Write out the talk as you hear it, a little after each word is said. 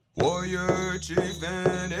Warrior, chief,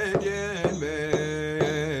 and Indian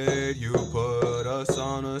maid, you put us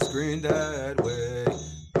on a screen that way.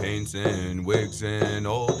 Paints and wigs in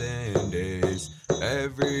olden days,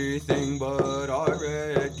 everything but our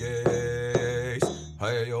red gaze.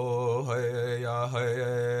 Hey-yo, hey-ya,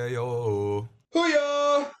 hey-yo.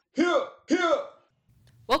 Hoo-ya! Here, here!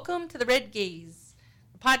 Welcome to The Red Gaze,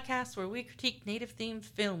 a podcast where we critique Native-themed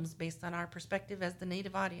films based on our perspective as the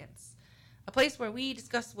Native audience. A place where we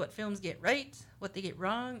discuss what films get right, what they get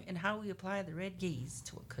wrong, and how we apply the red gaze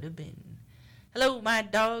to what could have been. Hello, my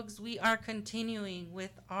dogs. We are continuing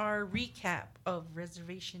with our recap of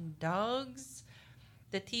Reservation Dogs,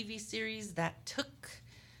 the TV series that took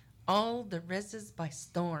all the reses by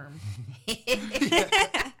storm.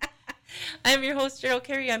 I'm your host, Gerald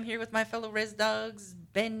Carey. I'm here with my fellow Res Dogs,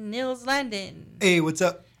 Ben Nils Landon. Hey, what's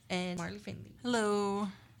up? And Marley Finley. Hello.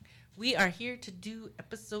 We are here to do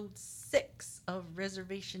episode 6 of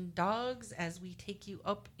Reservation Dogs as we take you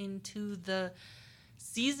up into the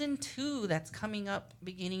season 2 that's coming up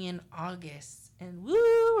beginning in August. And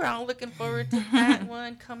woo, we're all looking forward to that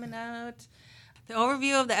one coming out. The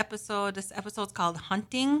overview of the episode, this episode's called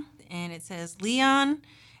Hunting, and it says Leon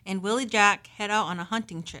and Willie Jack head out on a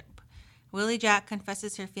hunting trip. Willie Jack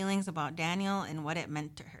confesses her feelings about Daniel and what it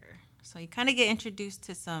meant to her. So you kind of get introduced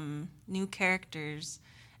to some new characters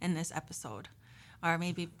in this episode, or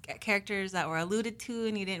maybe characters that were alluded to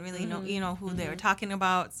and you didn't really know, who they were talking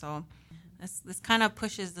about. So this kind of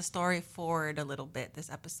pushes the story forward a little bit, this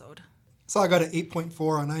episode. So I got an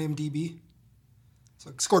 8.4 on IMDb. So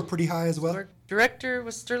it scored pretty high as well. Our director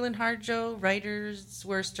was Sterling Harjo. Writers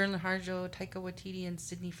were Sterling Harjo, Taika Waititi, and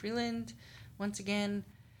Sidney Freeland. Once again,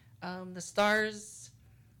 the stars,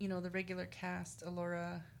 the regular cast,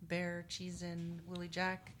 Alora, Bear, Cheesin, Willie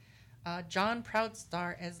Jack. John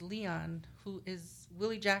Proudstar as Leon, who is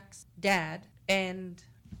Willie Jack's dad, and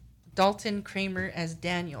Dalton Kramer as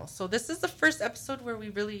Daniel. So this is the first episode where we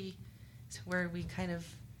kind of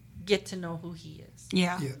get to know who he is.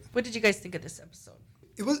 Yeah. What did you guys think of this episode?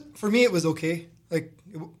 For me, it was okay.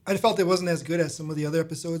 I felt it wasn't as good as some of the other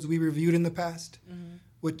episodes we reviewed in the past,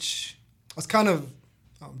 which I was kind of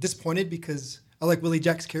disappointed because I like Willie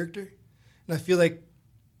Jack's character, and I feel like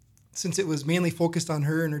since it was mainly focused on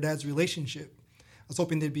her and her dad's relationship, I was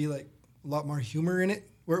hoping there'd be a lot more humor in it,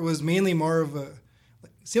 where it was mainly more of it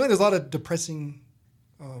seemed like there's a lot of depressing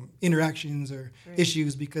interactions or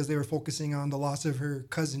issues because they were focusing on the loss of her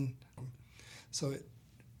cousin. So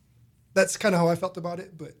that's kind of how I felt about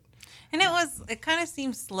it. And it kind of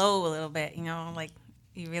seemed slow a little bit, like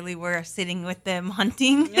you really were sitting with them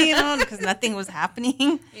hunting, because nothing was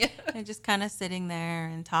happening. Yeah. They're just kind of sitting there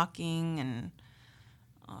and talking, and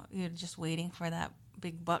you're just waiting for that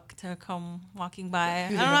big buck to come walking by. I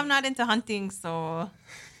don't know, I'm not into hunting, so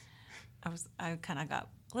I kind of got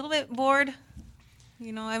a little bit bored.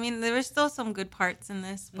 There were still some good parts in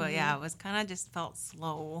this, but yeah, it was kind of just felt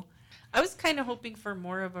slow. I was kind of hoping for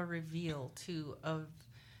more of a reveal, too, of,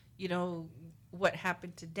 what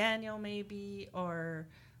happened to Daniel, maybe, or,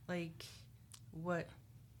 you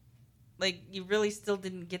really still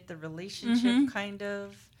didn't get the relationship, kind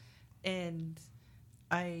of, and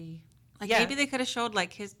maybe they could have showed,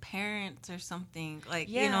 his parents or something,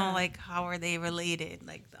 how are they related,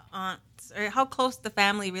 the aunts, or how close the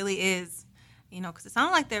family really is, because it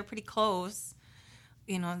sounded like they're pretty close.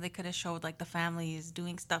 They could have showed the family is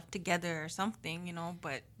doing stuff together or something,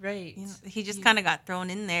 but right. He just kind of got thrown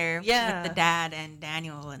in there with the dad and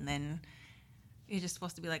Daniel, and then you're just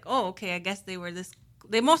supposed to be like, oh, okay, I guess they were this.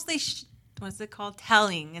 They mostly what's it called,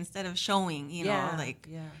 telling instead of showing,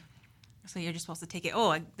 So you're just supposed to take it.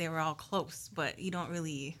 Oh, they were all close, but you don't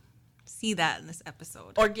really see that in this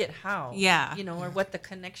episode, or get how, or what the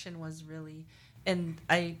connection was really. And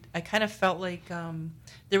I kind of felt like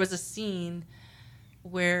there was a scene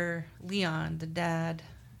where Leon, the dad,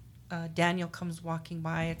 Daniel comes walking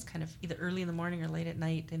by. It's kind of either early in the morning or late at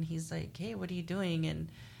night, and he's like, "Hey, what are you doing?"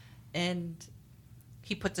 And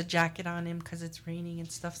he puts a jacket on him because it's raining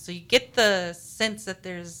and stuff. So you get the sense that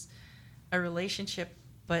there's a relationship,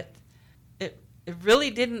 but it really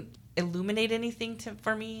didn't illuminate anything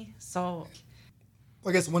for me. So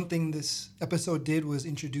I guess one thing this episode did was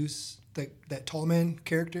introduce that tall man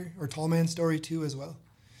character or tall man story too as well.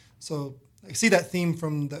 So I see that theme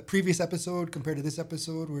from the previous episode compared to this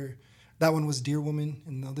episode, where that one was Deer Woman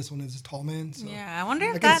and now this one is Tall Man. So yeah, I wonder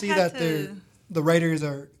if I can see that the writers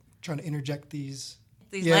are trying to interject these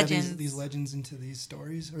legends into these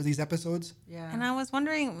stories or these episodes. Yeah. And I was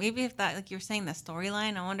wondering maybe if that, you're saying the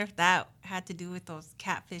storyline, I wonder if that had to do with those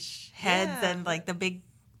catfish heads and the big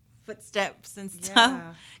footsteps and stuff.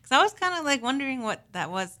 Yeah. Because I was kind of like wondering what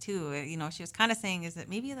that was too. You know, she was kind of saying, is it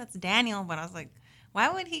maybe that's Daniel? But I was like, why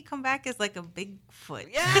would he come back as like a Bigfoot?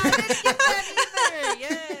 Yeah, I didn't get that either.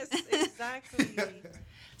 Yes, exactly.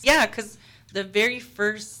 Yeah, because the very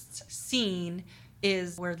first scene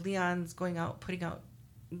is where Leon's going out, putting out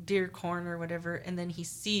deer corn or whatever, and then he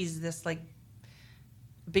sees this like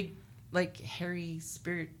big, like hairy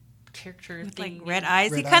spirit character With thing. like red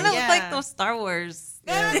eyes. He Red kind of eyes. looked Yeah. like those Star Wars.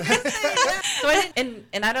 Yeah. So and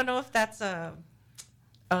I don't know if that's a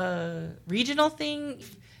regional thing,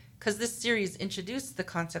 because this series introduced the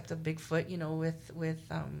concept of Bigfoot, you know, with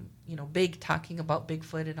you know, Big talking about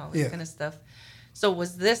Bigfoot and all this kind of stuff. So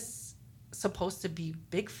was this supposed to be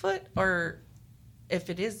Bigfoot, or if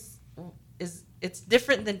it is it's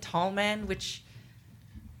different than Tall Man, which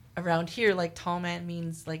around here, like, Tall Man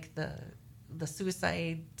means like the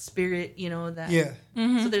suicide spirit, you know, that. Yeah.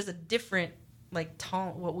 So there's a different, like,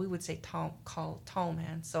 tall, what we would say call Tall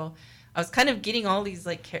Man. So I was kind of getting all these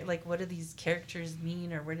like what do these characters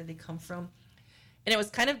mean, or where do they come from? And it was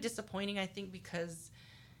kind of disappointing, I think, because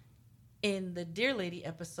in the Deer Lady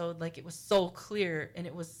episode, like, it was so clear, and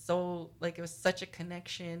it was so, like, it was such a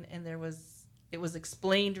connection, and it was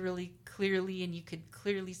explained really clearly, and you could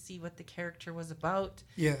clearly see what the character was about.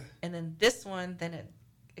 Yeah. And then this one, then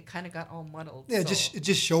it kind of got all muddled. Yeah, so. it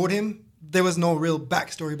just showed him. There was no real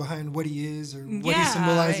backstory behind what he is or what he Yeah,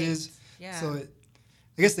 symbolizes. right. Yeah. So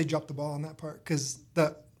I guess they dropped the ball on that part, because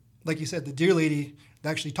like you said, the Deer Lady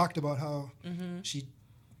actually talked about how she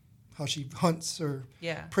hunts or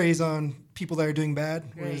Yeah. preys on people that are doing bad,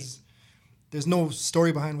 whereas there's no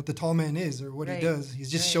story behind what the Tall Man is or what he does. He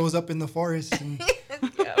just shows up in the forest and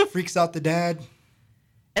Yeah. freaks out the dad.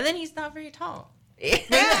 And then he's not very tall.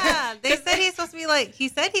 Yeah, they said he's supposed to be like, he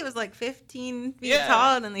said he was like 15 feet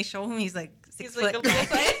tall, and then they show him he's like 6 He's like foot. a little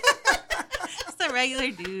guy. Just a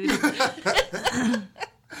regular dude.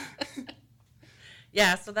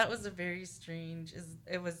 Yeah, so that was a very strange.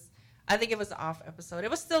 I think it was an off episode. It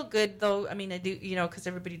was still good though. I mean, I do, you know, because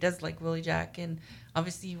everybody does like Willie Jack, and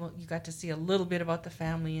obviously you got to see a little bit about the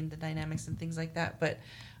family and the dynamics and things like that. But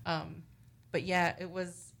yeah, it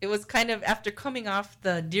was kind of after coming off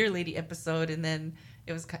the Deer Lady episode, and then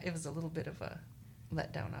it was a little bit of a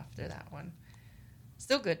letdown after that one.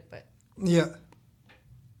 Still good, but Yeah.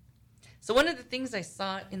 so one of the things I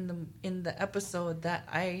saw in the episode that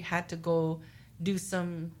I had to go do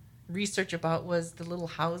some research about was the little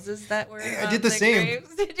houses that were. I did the same.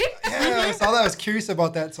 graves. Did you? Yeah, I saw that. I was curious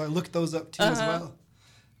about that, so I looked those up too as well.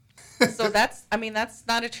 So that's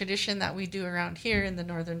not a tradition that we do around here in the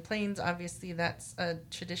Northern Plains. Obviously, that's a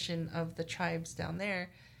tradition of the tribes down there,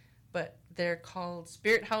 but they're called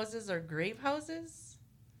spirit houses or grave houses.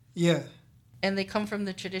 Yeah. And they come from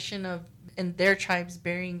the tradition of, in their tribes,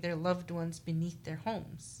 burying their loved ones beneath their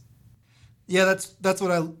homes. Yeah, that's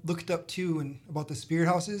what I looked up too, and about the spirit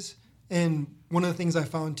houses. And one of the things I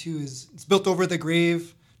found too is it's built over the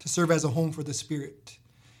grave to serve as a home for the spirit.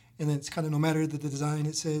 And then it's kind of, no matter the design,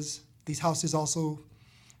 it says these houses also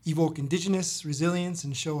evoke indigenous resilience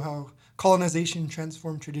and show how colonization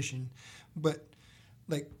transformed tradition. But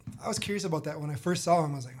like, I was curious about that when I first saw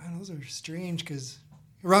them. I was like, man, those are strange, because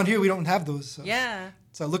around here we don't have those. So. Yeah.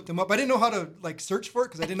 So I looked them up. I didn't know how to like search for it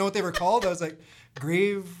because I didn't know what they were called. I was like,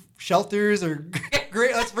 grave shelters or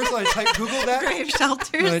grave. That's the first one I typed Google that. Grave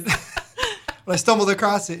shelters. But I stumbled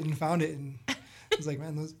across it and found it, and I was like,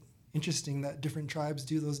 man, those interesting that different tribes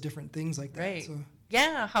do those different things like that. Right. So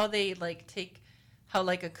Yeah, how they how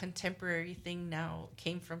like a contemporary thing now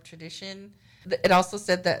came from tradition. It also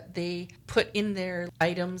said that they put in their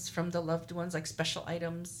items from the loved ones, like special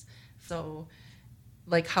items. So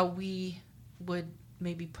like how we would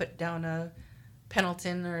maybe put down a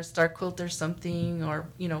Pendleton or a star quilt or something, or,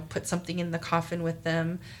 you know, put something in the coffin with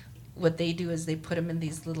them. What they do is they put them in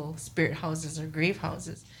these little spirit houses or grave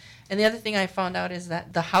houses. And the other thing I found out is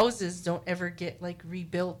that the houses don't ever get like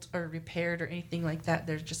rebuilt or repaired or anything like that.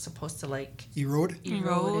 They're just supposed to like erode.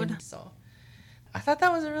 erode. So I thought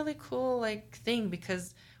that was a really cool like thing,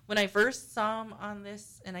 because when I first saw them on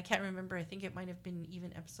this, and I can't remember, I think it might have been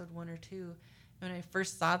even episode 1 or 2. When I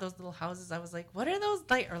first saw those little houses, I was like, "What are those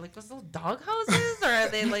like? Are like those little dog houses, or are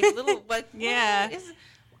they like little like?" Yeah.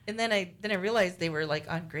 And then I realized they were like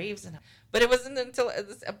on graves, but it wasn't until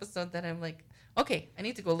this episode that I'm like, "Okay, I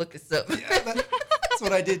need to go look this up." Yeah, that's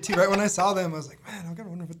what I did too. Right when I saw them, I was like, man, I gotta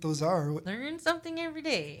wonder what those are. Learn something every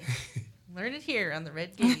day. Learn it here on the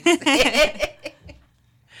Red Gaze.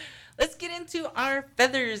 Let's get into our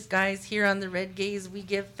feathers, guys. Here on the Red Gaze, we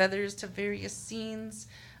give feathers to various scenes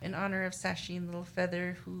in honor of Sasheen Little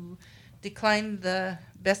Feather, who declined the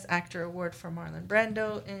Best Actor award for Marlon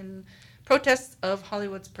Brando in protests of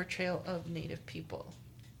Hollywood's portrayal of Native people.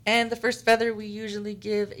 And the first feather we usually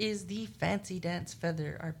give is the fancy dance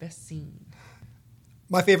feather, our best scene.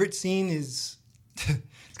 My favorite scene is,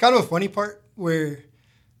 it's kind of a funny part where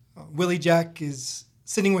Willie Jack is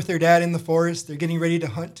sitting with her dad in the forest. They're getting ready to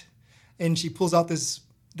hunt. And she pulls out this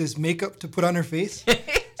makeup to put on her face.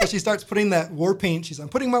 So she starts putting that war paint. She's like, I'm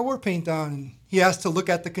putting my war paint on. And he has to look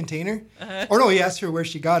at the container. Or no, he asks her where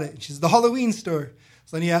she got it. She's the Halloween store.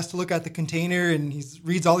 So then he has to look at the container and he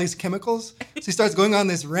reads all these chemicals. So he starts going on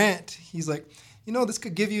this rant. He's like, this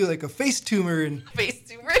could give you like a face tumor. And face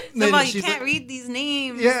tumor? Somehow you can't read these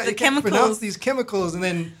names. Yeah, the you chemicals. can't pronounce these chemicals. And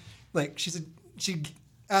then like she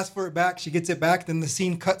asks for it back. She gets it back. Then the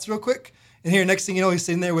scene cuts real quick. And here, next thing you know, he's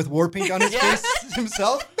sitting there with war paint on his face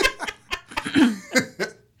himself.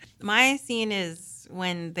 My scene is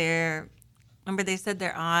when remember they said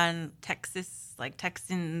they're on Texas, like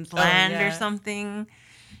Texans land or something.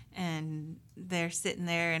 And they're sitting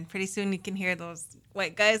there, and pretty soon you can hear those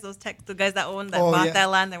white guys, the guys that bought that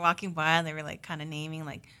land. They're walking by, and they were like kind of naming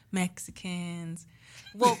like Mexicans,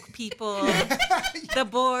 woke people, the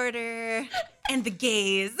border, and the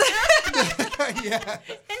gays. Yeah.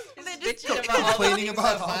 They're just complaining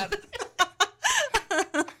about all.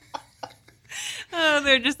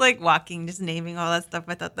 They're just like walking, just naming all that stuff.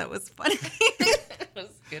 I thought that was funny. That was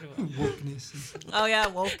a good one. Wokeness. Oh yeah,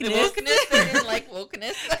 wokeness. The wokeness. They didn't like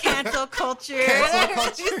wokeness. Cancel culture. Cancel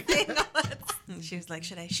culture. And she was like,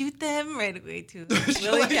 should I shoot them? Right away to Should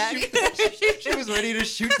Willie I Jack. She was ready to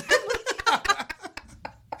shoot them.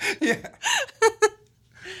 Yeah.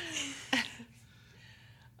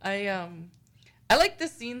 I like the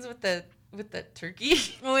scenes with the turkey.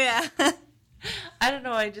 Oh yeah. I don't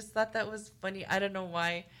know. I just thought that was funny. I don't know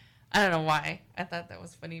why. I thought that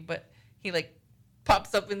was funny, but he like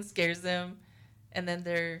pops up and scares them, and then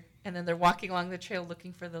they're walking along the trail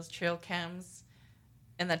looking for those trail cams,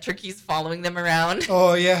 and that turkey's following them around.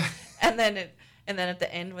 Oh yeah. And then at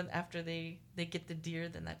the end, after they get the deer,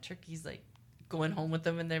 then that turkey's like going home with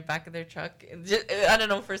them in their back of their truck. And I don't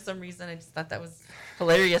know, for some reason I just thought that was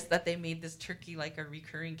hilarious that they made this turkey like a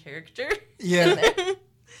recurring character. Yeah.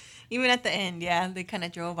 Even at the end, yeah, they kind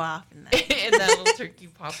of drove off. And that little turkey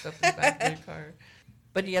popped up in the back of their car.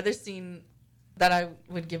 But the other scene that I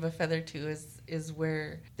would give a feather to is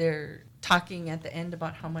where they're talking at the end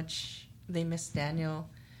about how much they miss Daniel.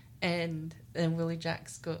 And Willie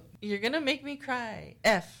Jacks go, "You're going to make me cry.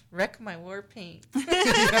 F, wreck my war paint."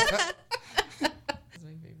 That's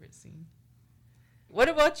my favorite scene. What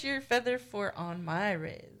about your feather for On My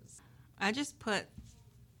Res? I just put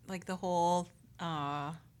like the whole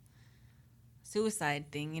suicide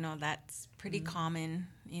thing, that's pretty common,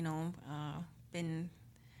 been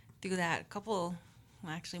through that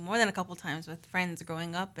more than a couple times with friends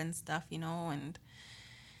growing up and stuff, and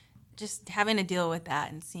just having to deal with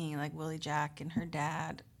that and seeing like Willie Jack and her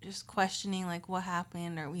dad just questioning like what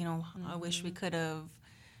happened, or I wish we could have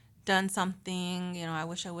done something, I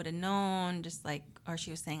wish I would have known, just like, or she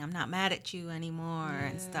was saying I'm not mad at you anymore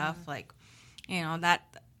and stuff, like, that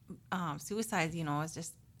suicide, is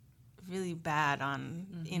just really bad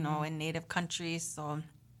on in Native countries. So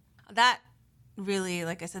that really,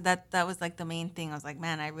 like I said, that was like the main thing. I was like,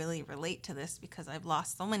 man, I really relate to this because I've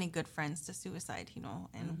lost so many good friends to suicide,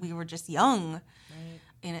 and we were just young,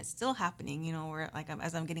 and it's still happening, where like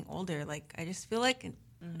as I'm getting older, like I just feel like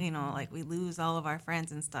like we lose all of our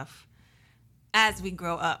friends and stuff as we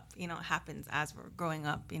grow up. It happens as we're growing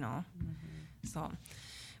up. So,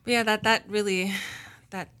 but yeah, that really,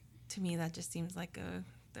 that to me, that just seems like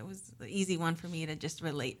that was the easy one for me to just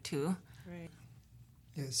relate to. Right.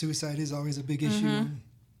 Yeah, suicide is always a big issue on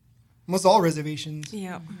almost all reservations.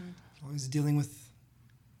 Yeah. Always dealing with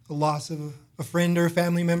the loss of a friend or a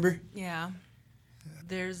family member. Yeah.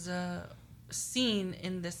 There's a scene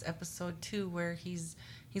in this episode too where he's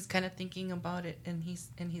kind of thinking about it, and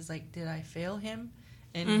he's like, did I fail him?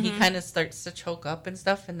 And he kind of starts to choke up and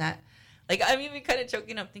stuff, and that, like, I'm even kind of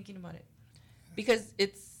choking up thinking about it, because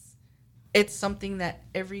it's something that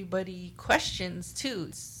everybody questions too.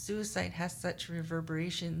 Suicide has such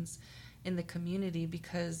reverberations in the community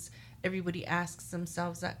because everybody asks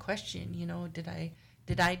themselves that question,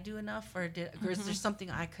 did I do enough, or is there something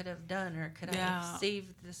I could have done, or could I have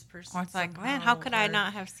saved this person? Or it's like, somehow, man, how could I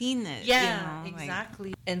not have seen this? Yeah,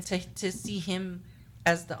 exactly. And to see him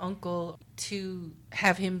as the uncle, to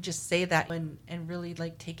have him just say that and really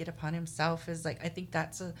like take it upon himself is like, I think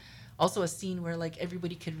that's also a scene where like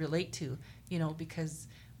everybody could relate to, because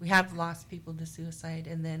we have lost people to suicide,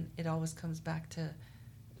 and then it always comes back to,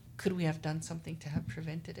 could we have done something to have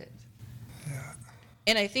prevented it? Yeah.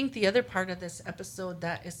 And I think the other part of this episode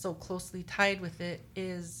that is so closely tied with it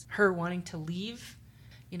is her wanting to leave.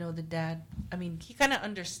 You know, the dad, I mean, he kind of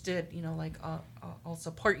understood, you know, like, I'll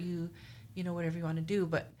support you, you know, whatever you want to do.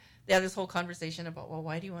 But they have this whole conversation about, well,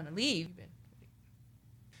 why do you want to leave?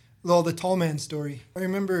 Well, the tall man story. I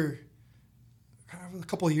remember a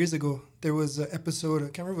couple of years ago, there was an episode, I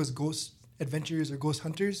can't remember if it was Ghost Adventures or Ghost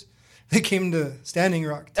Hunters. They came to Standing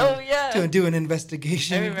Rock to do an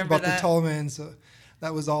investigation about the tall man. So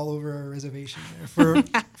that was all over our reservation there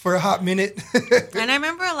for a hot minute. And I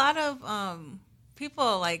remember a lot of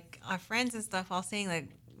people, like our friends and stuff, all saying, like,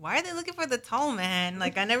 why are they looking for the tall man?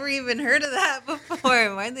 Like, I never even heard of that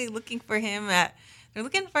before. Why are they looking for him at... They're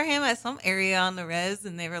looking for him at some area on the res,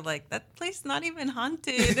 and they were like, that place not even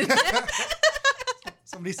haunted.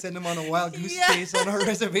 Somebody sent him on a wild goose chase on our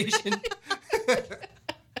reservation.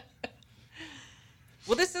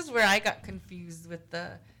 Well, this is where I got confused with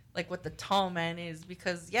what the tall man is,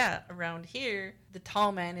 because around here the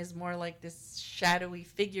tall man is more like this shadowy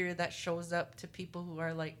figure that shows up to people who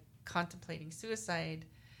are like contemplating suicide.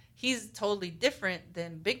 He's totally different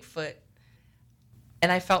than Bigfoot, and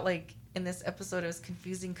I felt like in this episode it was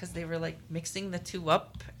confusing because they were like mixing the two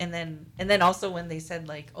up, and then also when they said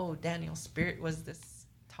like, oh, Daniel's spirit was this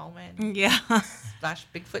tall man /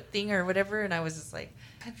 Bigfoot thing or whatever, and I was just like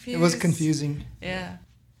confused. It was confusing. Yeah.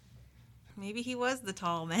 Maybe he was the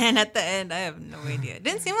tall man at the end. I have no idea. It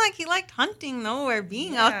didn't seem like he liked hunting, though, or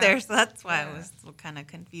being out there, so that's why I was still kind of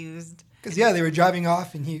confused. Because, they were driving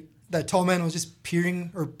off, and that tall man was just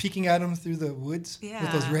peeking at him through the woods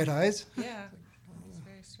with those red eyes. Yeah. It was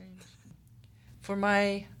very strange.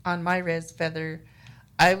 On my res feather,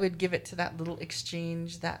 I would give it to that little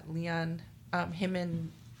exchange that Leon, him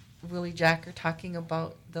and Willie Jack are talking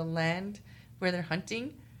about the land where they're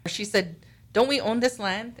hunting. She said, don't we own this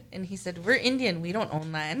land? And he said, we're Indian. We don't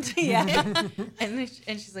own land. Yeah. and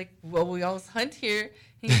she's like, well, we always hunt here.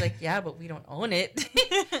 And he's like, yeah, but we don't own it.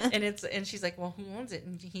 and she's like, well, who owns it?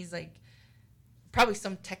 And he's like, probably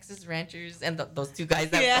some Texas ranchers and those two guys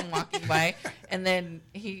that come walking by. And then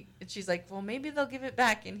she's like, well, maybe they'll give it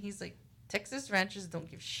back. And he's like, Texas ranchers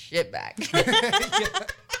don't give shit back.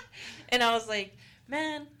 And I was like,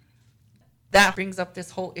 man, that brings up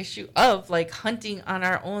this whole issue of like hunting on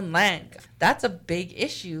our own land. That's a big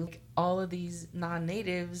issue. All of these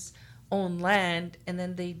non-natives own land, and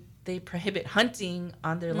then they prohibit hunting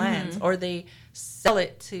on their lands, or they sell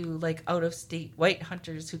it to like out-of-state white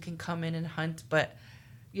hunters who can come in and hunt. But,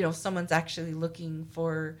 you know, someone's actually looking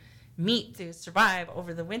for meat to survive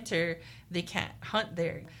over the winter, they can't hunt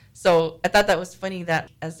there. So I thought that was funny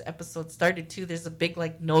that as the episode started too, there's a big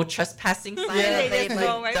like no trespassing sign. They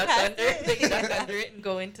like duck under it and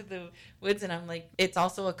go into the woods. And I'm like, it's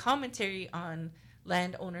also a commentary on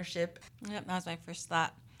land ownership. Yep, that was my first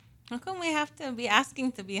thought. How come we have to be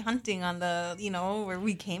asking to be hunting on the, where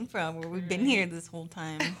we came from, where we've been here this whole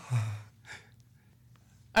time?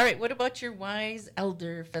 All right, what about your wise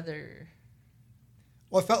elder feather?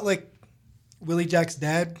 Well, I felt like Willie Jack's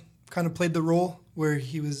dad kind of played the role where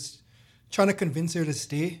he was trying to convince her to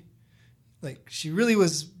stay. Like, she really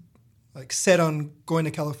was, like, set on going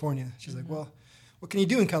to California. She's like, well, what can you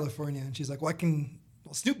do in California? And she's like, well,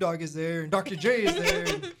 Snoop Dogg is there, and Dr. Dre is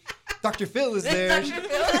there, and Dr. Phil is there. Dr.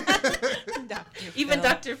 Phil? Even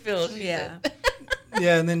Dr. Phil. Yeah,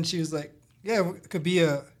 and then she was like, yeah, it could be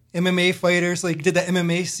a MMA fighter, so like did the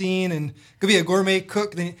MMA scene, and could be a gourmet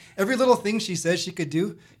cook. Then every little thing she says she could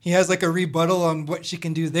do, he has like a rebuttal on what she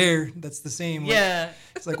can do there. That's the same. Yeah,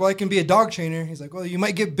 it's like, well, I can be a dog trainer. He's like, well, you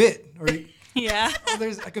might get bit, or yeah.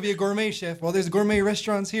 Oh, I could be a gourmet chef. Well, there's gourmet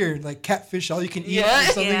restaurants here, like Catfish, all you can eat, or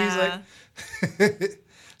something. Yeah. He's like,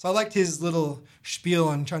 so I liked his little spiel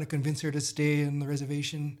on trying to convince her to stay on the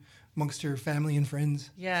reservation amongst her family and friends.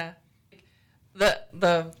 Yeah.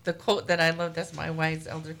 The quote that I love, that's my wise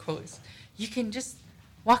elder quote, is, you can just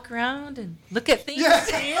walk around and look at things. Yeah.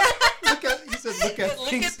 You said look at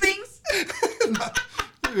things. Not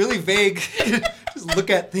really vague. Just look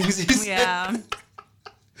at things. Yeah.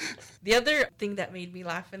 The other thing that made me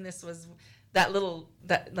laugh in this was that little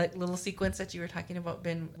sequence that you were talking about,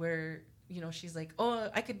 Ben, where, she's like, oh,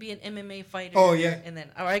 I could be an MMA fighter. Oh, yeah. And then,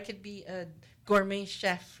 or I could be a gourmet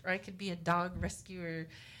chef, or I could be a dog rescuer.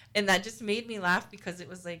 And that just made me laugh because it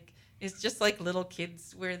was like, it's just like little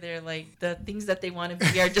kids where they're like, the things that they want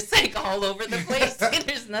to be are just like all over the place. And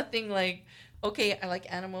there's nothing like, okay, I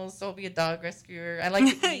like animals, so I'll be a dog rescuer. I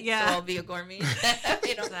like to eat, so I'll be a gourmet.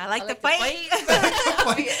 I like to fight.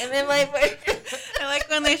 And then like, I like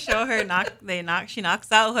when they show her she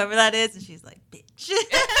knocks out whoever that is, and she's like, bitch.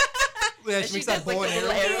 Yeah, she makes that bow and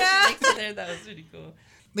arrow. She makes it there. That was really cool.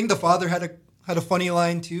 I think the father had a funny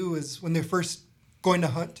line too, is when they're first going to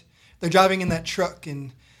hunt. They're driving in that truck,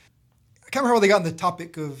 and I can't remember how they got on the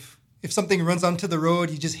topic of if something runs onto the road,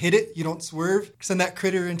 you just hit it, you don't swerve. Send that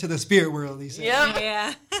critter into the spirit world, he said.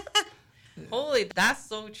 Yeah. Holy, that's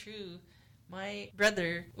so true. My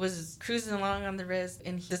brother was cruising along on the res,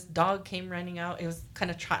 and this dog came running out. It was kind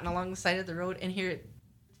of trotting along the side of the road, and here,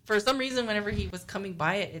 for some reason, whenever he was coming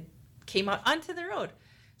by it, it came out onto the road.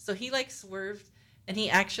 So he like swerved, and he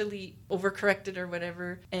actually overcorrected or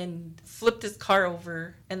whatever and flipped his car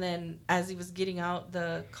over. And then as he was getting out,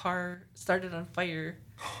 the car started on fire.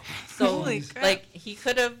 So like he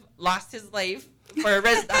could have lost his life for a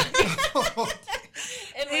res dog.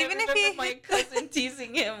 And even if he, my cousin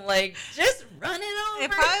teasing him, like, just run it over.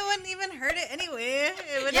 It probably wouldn't even hurt it anyway.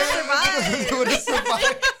 It would have survived. It would have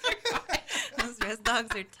survived. Those res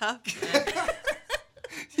dogs are tough.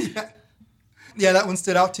 Yeah, that one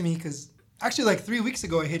stood out to me because actually like 3 weeks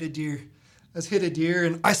ago I hit a deer.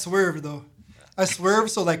 And I swerved though.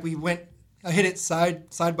 So like I hit it side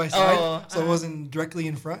by side, so it wasn't directly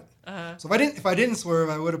in front. So if I didn't swerve,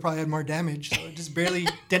 I would have probably had more damage. So it just barely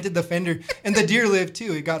dented the fender, and the deer lived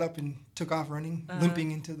too. It got up and took off running,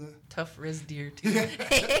 limping into the tough res deer too.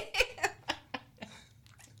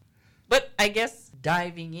 But I guess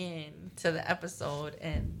diving in to the episode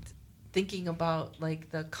and thinking about like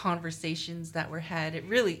the conversations that were had, it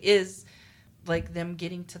really is like them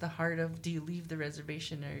getting to the heart of, do you leave the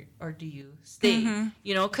reservation or do you stay? Mm-hmm.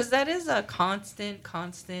 You know, because that is a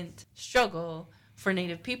constant struggle for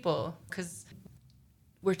Native people, because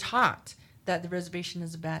we're taught that the reservation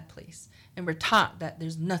is a bad place, and we're taught that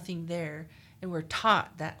there's nothing there, and we're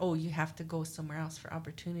taught that, oh, you have to go somewhere else for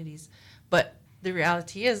opportunities. But the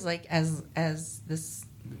reality is, like, as this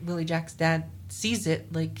Willie Jacks' dad sees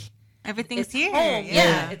it, like, everything's here. Home.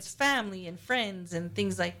 Yeah, it's family and friends and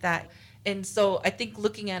things like that. And so I think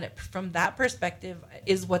looking at it from that perspective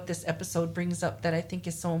is what this episode brings up, that I think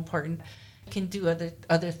is so important. You can do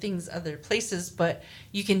other things, other places, but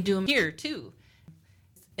you can do them here too.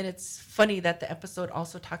 And it's funny that the episode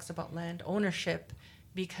also talks about land ownership,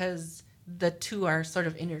 because the two are sort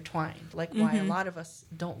of intertwined. Like why a lot of us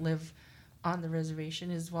don't live on the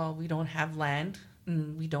reservation is, well, we don't have land,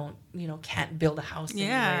 and we don't, can't build a house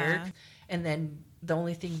anywhere. And then the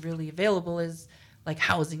only thing really available is like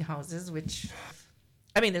houses, which,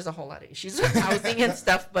 I mean, there's a whole lot of issues with housing and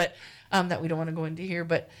stuff, but that we don't want to go into here.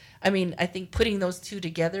 But I mean, I think putting those two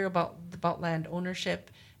together about land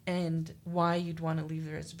ownership and why you'd want to leave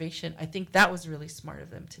the reservation, I think that was really smart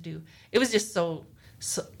of them to do. It was just so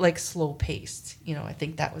like slow paced, I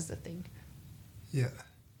think that was the thing. Yeah.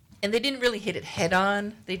 And they didn't really hit it head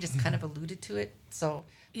on. They just kind of alluded to it. So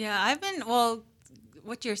yeah,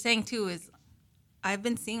 what you're saying too is I've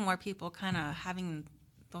been seeing more people kind of having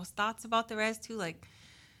those thoughts about the res too. Like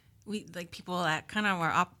people that kind of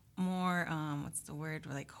were more what's the word?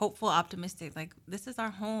 We're like hopeful, optimistic. Like, this is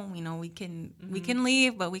our home. We can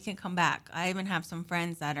leave, but we can come back. I even have some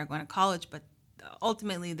friends that are going to college, but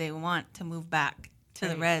ultimately they want to move back to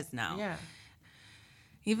the res now. Yeah.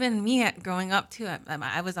 Even me growing up too,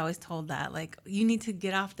 I was always told that, like, you need to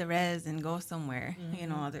get off the res and go somewhere.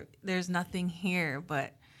 There's nothing here,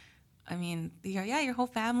 but I mean, your whole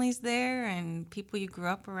family's there and people you grew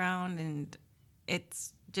up around, and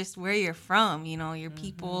it's just where you're from, your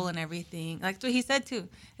people and everything. Like what he said too,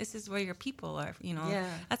 this is where your people are, Yeah.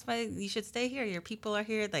 That's why you should stay here. Your people are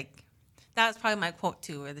here. Like, that was probably my quote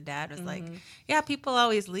too, where the dad was like, yeah, people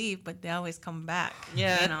always leave, but they always come back.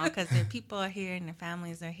 Yeah. Because their people are here and their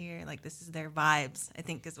families are here. Like, this is their vibes, I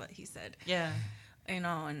think is what he said. Yeah. And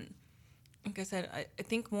like I said, I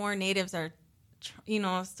think more natives are,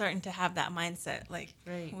 starting to have that mindset. Like,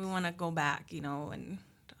 we want to go back, and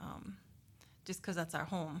just because that's our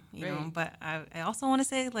home, you know. But I also want to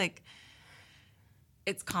say, like,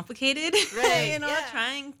 it's complicated,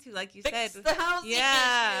 trying to, like you fix said, the housing issue.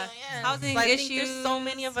 Housing I issues. think there's so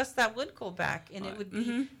many of us that would go back, and it would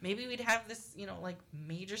be, maybe we'd have this, like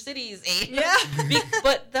major cities,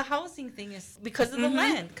 but the housing thing is because of the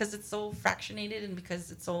land, because it's so fractionated, and because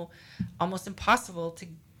it's so almost impossible to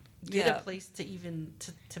get a place to even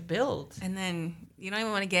to build. And then you don't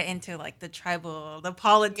even want to get into like the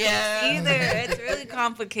politics either. It's really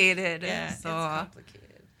complicated. Yeah, so it's complicated.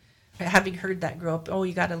 Having heard that grow up,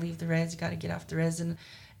 you got to leave the res, you got to get off the res, and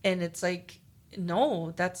it's like,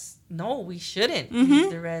 no, we shouldn't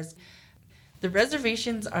leave the res. The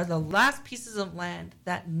reservations are the last pieces of land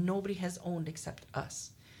that nobody has owned except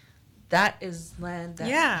us. That is land that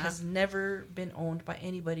has never been owned by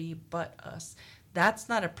anybody but us. That's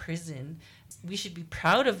not a prison. We should be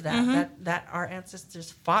proud of that, that our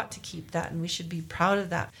ancestors fought to keep that, and we should be proud of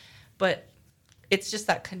that. But it's just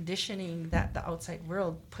that conditioning that the outside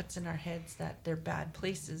world puts in our heads that they're bad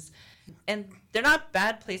places. And they're not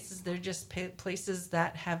bad places. They're just places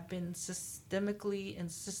that have been systemically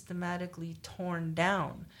and systematically torn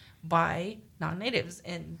down by non-natives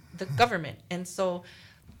and the government. And so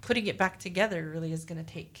putting it back together really is going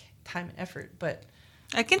to take time and effort. But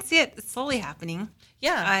I can see it slowly happening.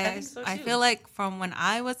 yeah, I I think so I too. feel like from when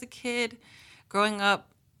I was a kid, growing up,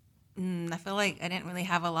 I feel like I didn't really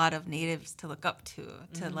have a lot of natives to look up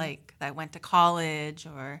to like that went to college,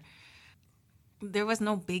 or there was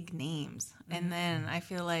no big names. And then I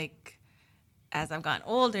feel like as I've gotten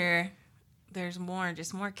older, there's more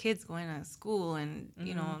kids going to school, and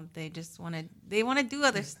you know, they just want to do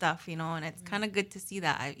other stuff, you know, and it's kind of good to see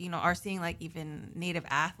that, are seeing like even native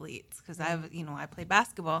athletes, because I played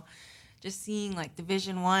basketball, just seeing like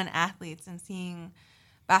Division I athletes and seeing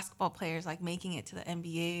basketball players like making it to the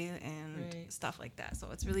NBA and stuff like that.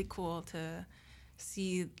 So it's really cool to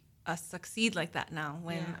see us succeed like that now,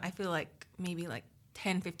 when I feel like maybe like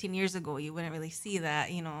 10, 15 years ago, you wouldn't really see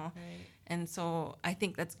that, you know. Right. And so I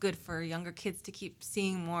think that's good for younger kids to keep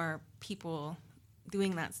seeing more people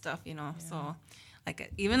doing that stuff, you know. Yeah. So,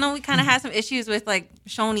 like, even though we kind of had some issues with, like,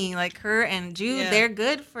 Shoni, like, her and Jude, they're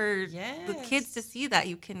good for the kids to see that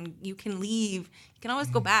you can leave. You can always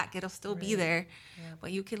go back. It'll still be there. Yeah.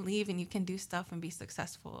 But you can leave and you can do stuff and be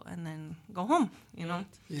successful and then go home, you know.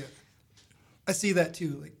 Yeah. I see that,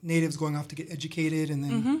 too. Like, natives going off to get educated and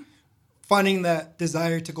then finding that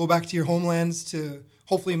desire to go back to your homelands to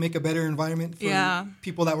hopefully make a better environment for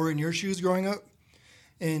people that were in your shoes growing up.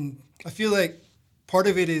 And I feel like part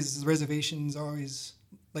of it is reservations are always,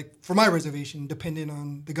 like for my reservation, dependent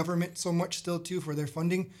on the government so much still too for their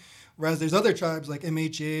funding. Whereas there's other tribes like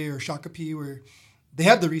MHA or Shakopee where they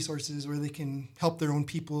have the resources where they can help their own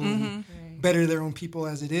people and better their own people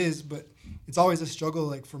as it is. But it's always a struggle,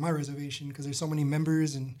 like for my reservation, because there's so many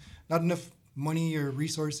members and not enough money or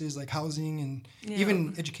resources like housing and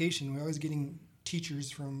even education. We're always getting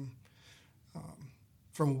teachers from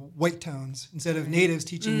white towns instead of natives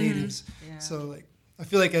teaching natives. Yeah. So like I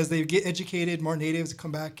feel like as they get educated, more natives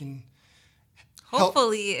come back and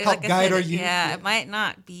hopefully help like guide I said, our youth. Yeah, it might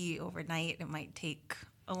not be overnight. It might take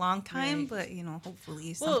a long time, but you know,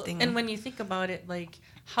 hopefully something. And when you think about it, like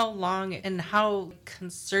how long and how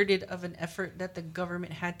concerted of an effort that the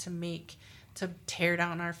government had to make to tear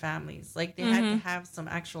down our families. Like they had to have some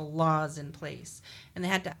actual laws in place, and they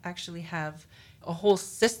had to actually have a whole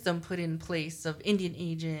system put in place of Indian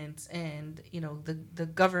agents and, you know, the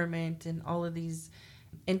government and all of these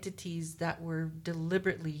entities that were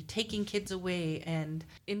deliberately taking kids away and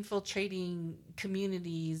infiltrating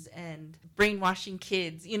communities and brainwashing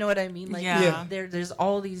kids. You know what I mean? Like there's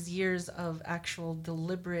all these years of actual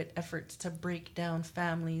deliberate efforts to break down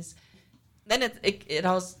families. Then it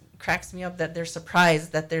always cracks me up that they're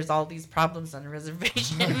surprised that there's all these problems on a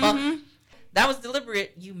reservation. Well, that was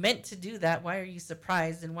deliberate. You meant to do that. Why are you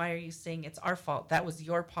surprised? And why are you saying it's our fault? That was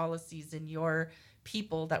your policies and your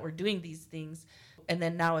people that were doing these things. And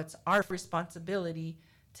then now it's our responsibility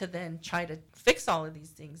to then try to fix all of these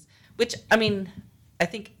things. Which, I mean, I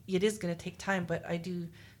think it is going to take time. But I do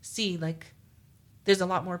see, like, there's a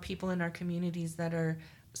lot more people in our communities that are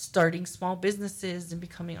starting small businesses and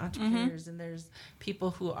becoming entrepreneurs, and there's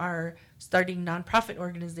people who are starting nonprofit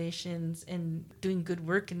organizations and doing good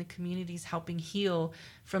work in the communities, helping heal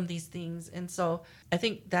from these things. And so I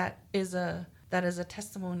think that is a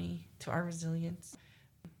testimony to our resilience.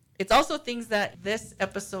 It's also things that this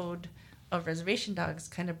episode of Reservation Dogs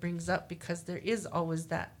kind of brings up, because there is always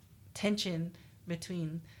that tension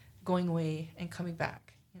between going away and coming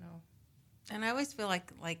back, you know. And I always feel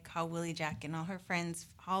like how Willie Jack and all her friends,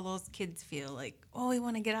 all those kids feel like, oh, we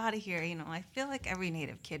want to get out of here. You know, I feel like every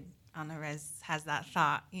Native kid on the res has that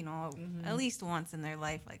thought, you know, at least once in their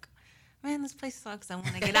life, like, man, this place sucks. I want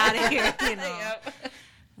to get out of here, you know.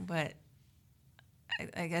 But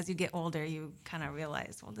as you get older, you kind of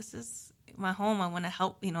realize, well, this is my home. I want to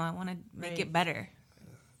help, you know, I want to make it better.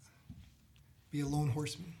 Be a lone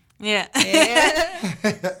horseman. Yeah.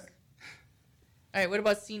 All right, what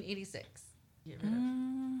about scene 86?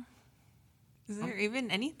 Is there even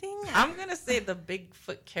anything? I'm going to say the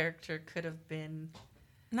Bigfoot character could have been...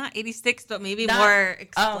 Not 86, but maybe more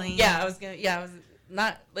explained. I was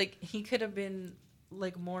not, like, he could have been,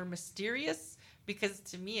 like, more mysterious, because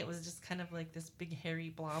to me it was just kind of like this big hairy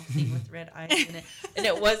blob thing with red eyes in it. And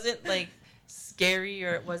it wasn't, like, scary,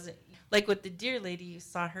 or it wasn't... Like with the deer lady, you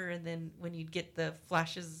saw her, and then when you'd get the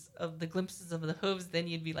flashes of the glimpses of the hooves, then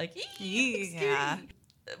you'd be like, yeah.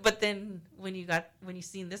 But then when you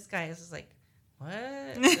seen this guy, it's just like, what?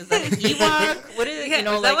 Is that an Ewok? What is it? Yeah, you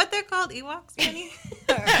know, is that what they're called? Ewoks, Penny?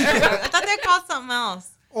 I thought they're called something else.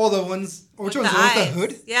 Oh, the ones. Which With ones? the The ones with eyes. the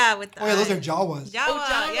hood? Yeah, with the Oh, yeah, those eyes. are Jawas. Jawa.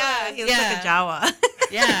 Jawas, Yeah, he looks like a yeah. Jawa.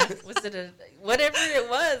 Yeah, was it a whatever it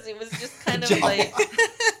was? It was just kind of Jawa. like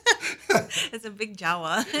It's a big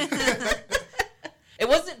Jawa. it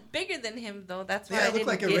wasn't bigger than him though. That's why Yeah, I it looked didn't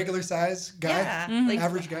like a get- regular size guy. Yeah, Mhm.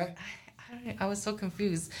 Average guy. I was so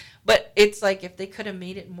confused, but it's like if they could have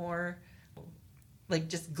made it more, like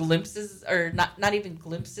just glimpses, or not even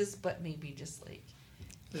glimpses, but maybe just like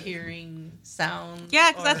hearing sounds.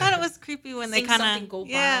 Yeah, because I or thought it was creepy when they seeing kind something of go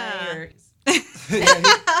by. yeah. Or,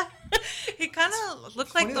 Yeah, He kind of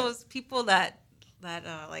looked funny like that- those people that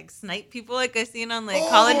like snipe people, like I seen on like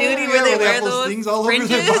Call of Duty, yeah, where they where they wear have those those things all over their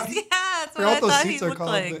fringes. body. Yeah, that's Forgot what I what those thought he suits are looked called,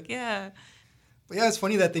 like. but- Yeah, But yeah, it's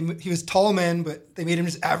funny that he was tall man, but they made him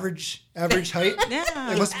just average height.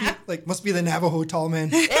 yeah. It must be the Navajo tall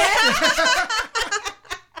man.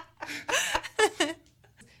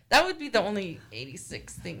 that would be the only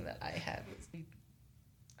 86 thing that I had.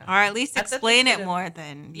 Or at least I thought they explain it could've- more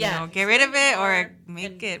than you Yeah, know, get rid of it or or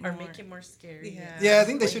make it more. make it more scary. Yeah. Yeah, I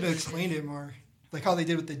think they should have explained it more, like how they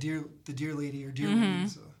did with the deer lady or deer lady.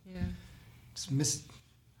 So Yeah. just missed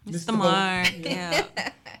the boat. mark. Yeah.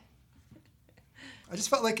 I just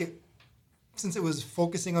felt like since it was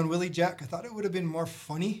focusing on Willie Jack, I thought it would have been more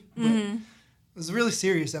funny, but Mm-hmm. it was a really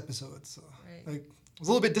serious episode. So Right. like, I was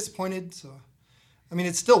a little bit disappointed. So I mean,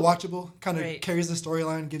 it's still watchable. Kind of Right. carries the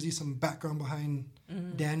storyline, gives you some background behind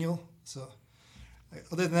Daniel. So like,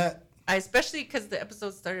 other than that, I especially because the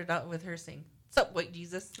episode started out with her saying, "What's up, white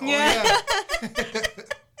Jesus?" oh, Yeah.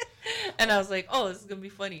 And I was like, "Oh, this is gonna be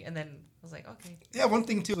funny." And then I was like, "Okay." Yeah, one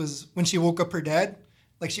thing too was when she woke up her dad.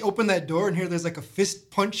 Like she opened that door and here there's like a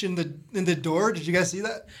fist punch in the door. Did you guys see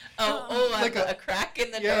that? Like Like a crack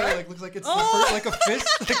in the Yeah, door. like looks like it's Oh. like a fist.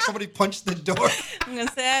 Like somebody punched the door. I'm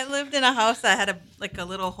gonna say I lived in a house that had a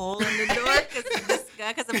little hole in the door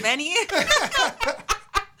because of Benny.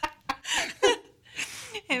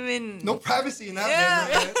 Him and No privacy in that yeah.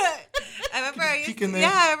 bedroom. Right? I remember I used peek to, in there.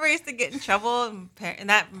 yeah, I remember I used to get in trouble, and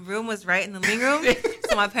that room was right in the living room.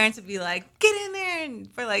 So my parents would be like, "Get in there,"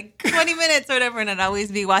 and for like 20 minutes or whatever, and I'd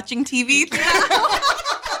always be watching TV.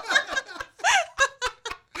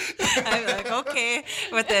 I'd be like, "Okay,"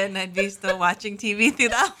 but then I'd be still watching TV through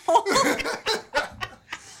that hole.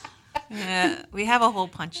 Yeah, we have a hole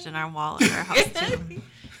punched in our wall in our house too.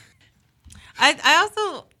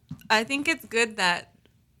 I think it's good that,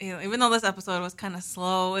 you know, even though this episode was kind of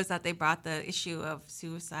slow, is that they brought the issue of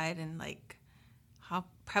suicide and like how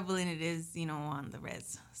prevalent it is, you know, on the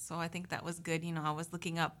res. So I think that was good. You know, I was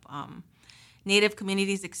looking up Native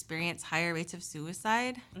communities experience higher rates of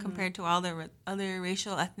suicide compared to all the other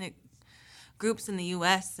racial ethnic groups in the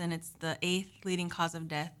U.S., and it's the 8th leading cause of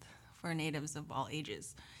death for Natives of all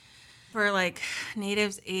ages. For like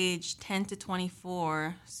Natives aged 10 to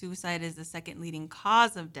 24, suicide is the second leading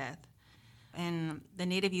cause of death. And the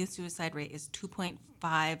Native youth suicide rate is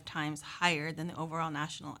 2.5 times higher than the overall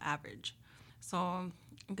national average. So,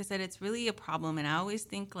 like I said, it's really a problem. And I always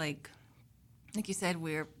think, like you said,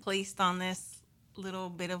 we're placed on this little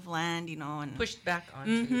bit of land, you know, and Pushed back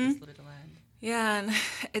onto this little land. yeah, and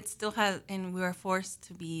it still has, and we were forced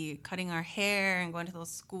to be cutting our hair and going to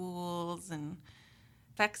those schools, and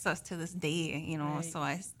affects us to this day, you know. Right. So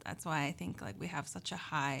that's why I think like we have such a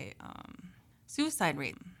high suicide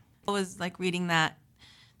rate. I was like reading that.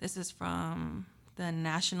 This is from the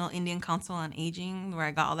National Indian Council on Aging, where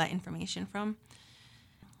I got all that information from.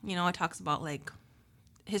 You know, it talks about like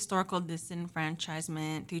historical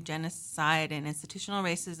disenfranchisement through genocide and institutional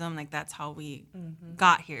racism. Like that's how we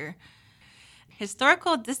got here.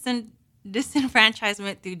 Historical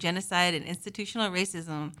disenfranchisement through genocide and institutional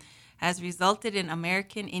racism has resulted in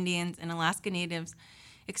American Indians and Alaska Natives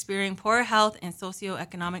experiencing poor health and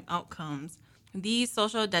socioeconomic outcomes. These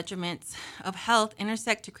social detriments of health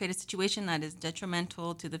intersect to create a situation that is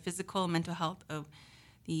detrimental to the physical and mental health of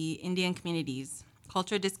the Indian communities.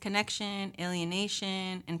 Cultural disconnection,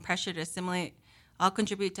 alienation, and pressure to assimilate all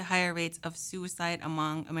contribute to higher rates of suicide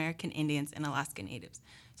among American Indians and Alaska Natives.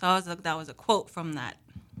 So that was a quote from that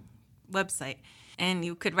website. And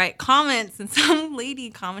you could write comments, and some lady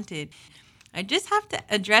commented, "I just have to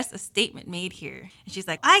address a statement made here." And she's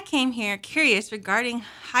like, "I came here curious regarding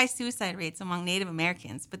high suicide rates among Native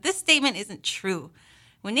Americans, but this statement isn't true.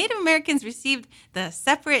 When Native Americans received the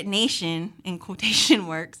separate nation, in quotation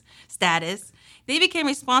marks, status, they became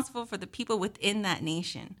responsible for the people within that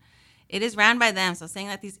nation. It is ran by them, so saying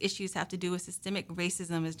that these issues have to do with systemic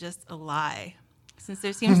racism is just a lie. Since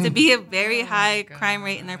there seems to be a very high crime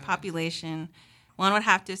rate in their population, One would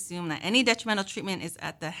have to assume that any detrimental treatment is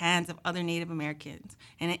at the hands of other Native Americans,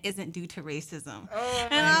 and it isn't due to racism. Oh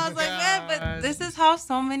And I was like, man, but this is how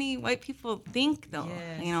so many white people think, though.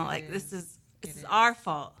 Yes, You know, like, it this is. is our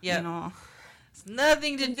fault, Yep. you know. It's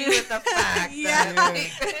nothing to do with the fact Yeah.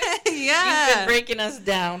 that you've Yeah. been breaking us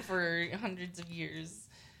down for hundreds of years.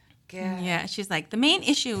 God. Yeah, she's like, the main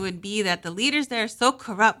issue would be that the leaders there are so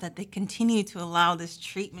corrupt that they continue to allow this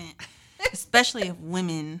treatment, especially of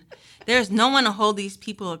women. There's no one to hold these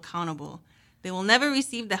people accountable. They will never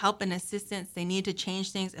receive the help and assistance they need to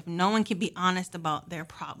change things if no one can be honest about their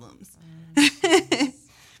problems.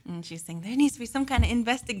 And she's saying, there needs to be some kind of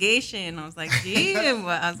investigation. I was like, gee.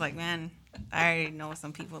 But I was like, man, I already know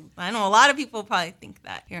some people. I know a lot of people probably think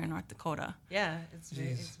that here in North Dakota. Yeah, it's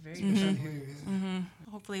very Mm-hmm.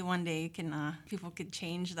 Hopefully one day people could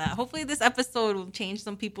change that. Hopefully this episode will change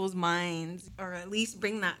some people's minds, or at least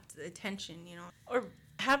bring that to attention, you know. or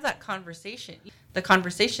have that conversation. The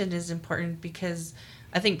conversation is important because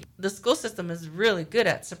I think the school system is really good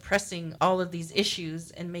at suppressing all of these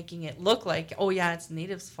issues and making it look like, oh yeah, it's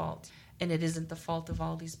Natives' fault. And it isn't the fault of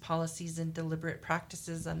all these policies and deliberate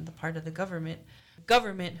practices on the part of the government.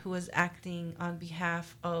 Government who is acting on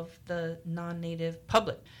behalf of the non-Native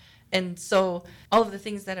public. And so all of the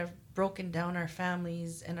things that have broken down our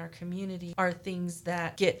families and our community are things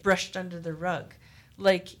that get brushed under the rug.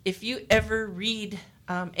 Like, if you ever read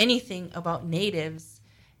anything about Natives,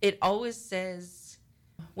 it always says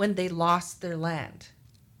when they lost their land,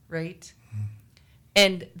 right?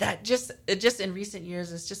 And that just in recent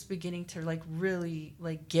years is just beginning to like really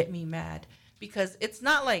like get me mad, because it's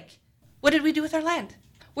not like, what did we do with our land?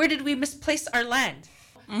 Where did we misplace our land?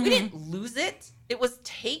 We didn't lose it. It was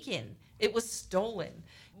taken. It was stolen.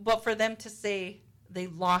 But for them to say they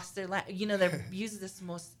lost their land, you know, they use this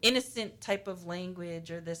most innocent type of language,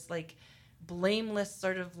 or this like blameless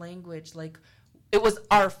sort of language, like it was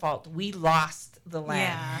our fault. We lost the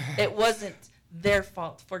land. Yeah. It wasn't their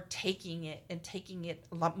fault for taking it, and taking it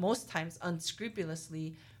most times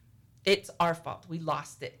unscrupulously. It's our fault. We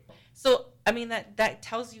lost it. So, I mean, that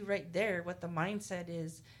tells you right there what the mindset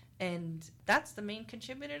is. And that's the main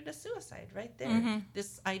contributor to suicide right there. Mm-hmm.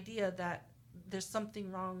 This idea that there's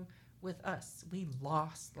something wrong with us. We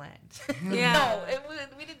lost land. Yeah.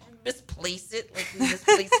 We didn't misplace it like we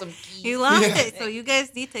misplaced some keys. You lost it, so you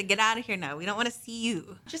guys need to get out of here now. We don't want to see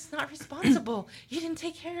you. Just not responsible. You didn't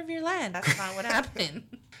take care of your land. That's not what happened.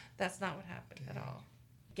 That's not what happened at all.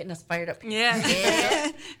 Getting us fired up.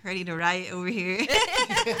 Yeah. Ready to riot over here.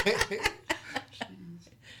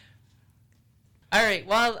 All right.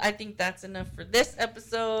 Well, I think that's enough for this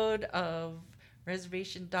episode of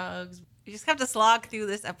Reservation Dogs. You just have to slog through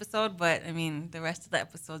this episode, but I mean, the rest of the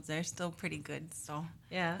episodes, they're still pretty good. So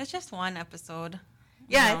Yeah. it's just one episode.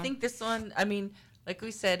 Yeah, you know. I think this one, I mean, like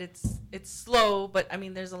we said, it's slow, but I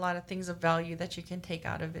mean, there's a lot of things of value that you can take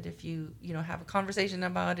out of it if you have a conversation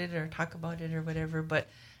about it or talk about it or whatever. But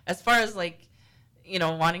as far as like,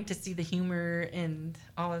 wanting to see the humor and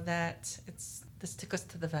all of that, this took us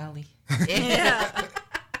to the valley. Yeah.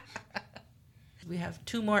 We have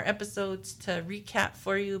 2 more episodes to recap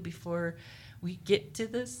for you before we get to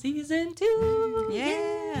the season 2.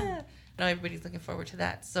 Yeah. I know everybody's looking forward to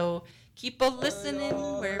that. So keep a listening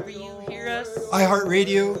wherever you hear us.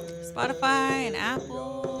 iHeartRadio, Spotify and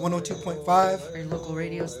Apple. 102.5. Your local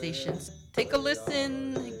radio stations. Take a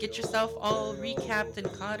listen. Get yourself all recapped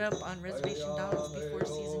and caught up on Reservation Dogs before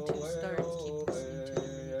season 2 starts. Keep listening to the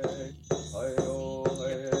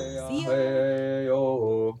See ya.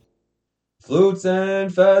 Hey-oh. Flutes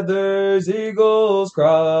and feathers, eagles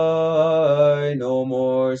cry. No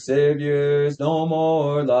more saviors, no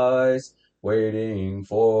more lies. Waiting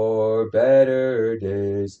for better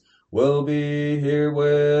days. We'll be here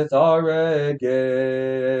with our red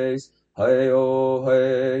gaze. Hey-oh,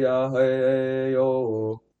 hey-ya,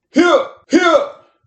 hey-oh. Here, here!